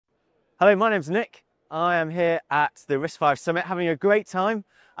Hello, my name's Nick. I am here at the RISC-V Summit having a great time,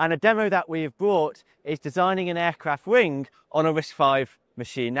 and a demo that we have brought is designing an aircraft wing on a RISC-V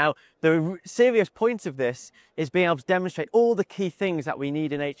machine. Now, the serious point of this is being able to demonstrate all the key things that we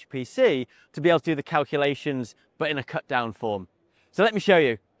need in HPC to be able to do the calculations, but in a cut down form. So let me show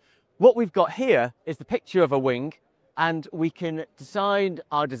you. What we've got here is the picture of a wing, and we can decide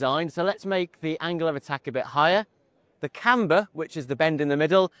our design. So let's make the angle of attack a bit higher. The camber, which is the bend in the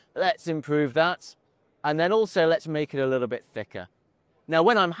middle, let's improve that. And then also let's make it a little bit thicker. Now,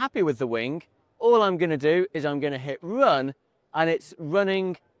 when I'm happy with the wing, all I'm going to do is I'm going to hit run, and it's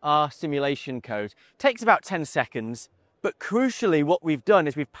running our simulation code. Takes about 10 seconds, but crucially what we've done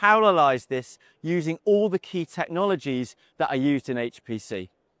is we've parallelized this using all the key technologies that are used in HPC.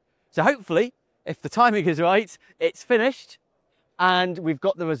 So hopefully, if the timing is right, it's finished and we've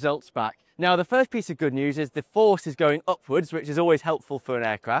got the results back. Now, the first piece of good news is the force is going upwards, which is always helpful for an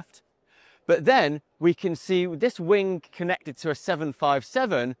aircraft. But then we can see this wing connected to a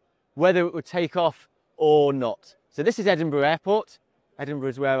 757, whether it would take off or not. So this is Edinburgh Airport. Edinburgh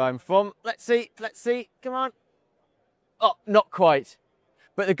is where I'm from. Let's see, come on. Oh, not quite.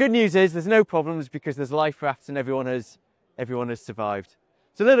 But the good news is there's no problems because there's life rafts and everyone has survived.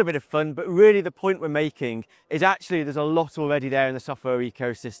 It's a little bit of fun, but really the point we're making is actually there's a lot already there in the software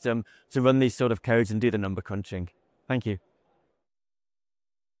ecosystem to run these sort of codes and do the number crunching. Thank you.